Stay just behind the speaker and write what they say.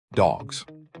Dogs.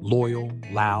 Loyal,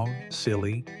 loud,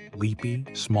 silly, leapy,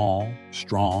 small,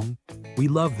 strong. We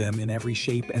love them in every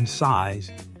shape and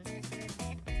size.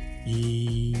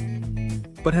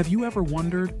 But have you ever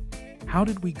wondered, how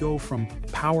did we go from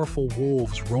powerful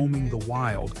wolves roaming the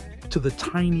wild to the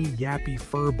tiny yappy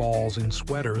furballs in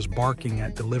sweaters barking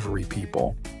at delivery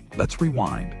people? Let's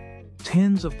rewind.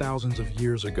 Tens of thousands of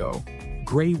years ago,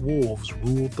 gray wolves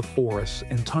ruled the forests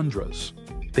and tundras.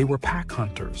 They were pack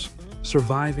hunters,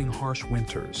 surviving harsh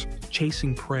winters,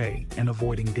 chasing prey and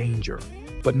avoiding danger.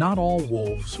 But not all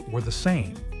wolves were the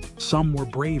same. Some were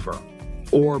braver,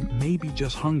 or maybe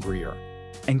just hungrier,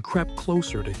 and crept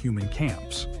closer to human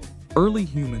camps. Early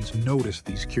humans noticed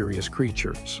these curious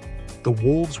creatures. The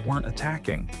wolves weren't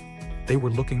attacking. They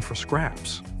were looking for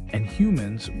scraps, and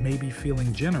humans, maybe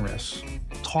feeling generous,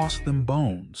 tossed them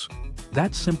bones.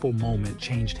 That simple moment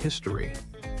changed history.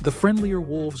 The friendlier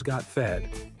wolves got fed.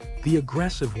 The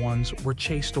aggressive ones were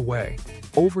chased away.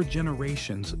 Over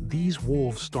generations, these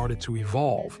wolves started to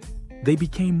evolve. They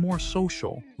became more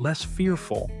social, less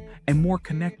fearful, and more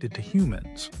connected to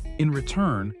humans. In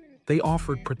return, they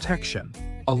offered protection,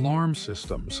 alarm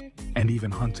systems, and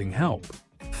even hunting help.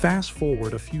 Fast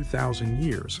forward a few thousand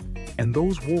years, and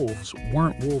those wolves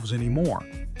weren't wolves anymore.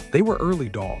 They were early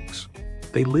dogs.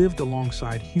 They lived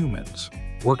alongside humans,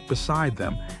 worked beside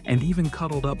them, and even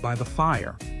cuddled up by the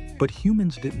fire. But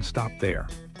humans didn't stop there.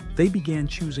 They began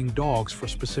choosing dogs for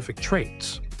specific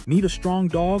traits. Need a strong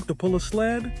dog to pull a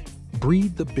sled?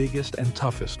 Breed the biggest and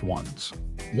toughest ones.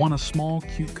 Want a small,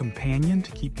 cute companion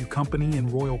to keep you company in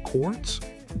royal courts?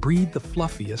 Breed the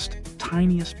fluffiest,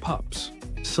 tiniest pups.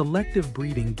 Selective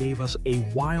breeding gave us a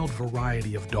wild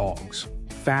variety of dogs.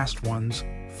 Fast ones,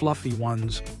 fluffy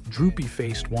ones,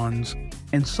 droopy-faced ones,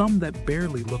 and some that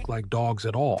barely look like dogs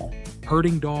at all.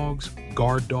 Herding dogs,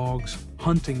 guard dogs,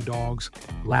 hunting dogs,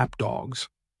 lap dogs,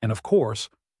 and of course,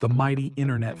 the mighty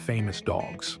internet-famous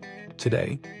dogs.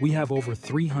 Today, we have over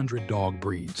 300 dog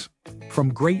breeds.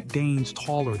 From Great Danes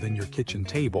taller than your kitchen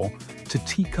table to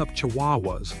teacup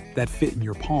Chihuahuas that fit in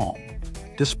your palm.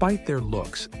 Despite their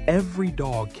looks, every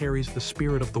dog carries the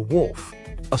spirit of the wolf,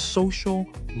 a social,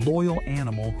 loyal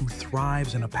animal who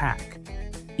thrives in a pack,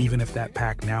 even if that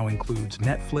pack now includes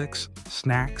Netflix,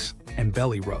 snacks, and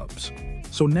belly rubs.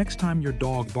 So next time your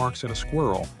dog barks at a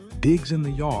squirrel, digs in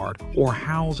the yard, or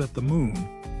howls at the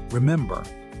moon, remember,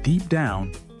 deep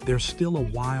down, there's still a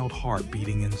wild heart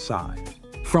beating inside.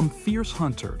 From fierce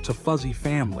hunter to fuzzy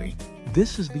family,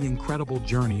 this is the incredible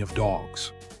journey of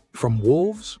dogs. From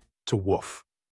wolves to woof.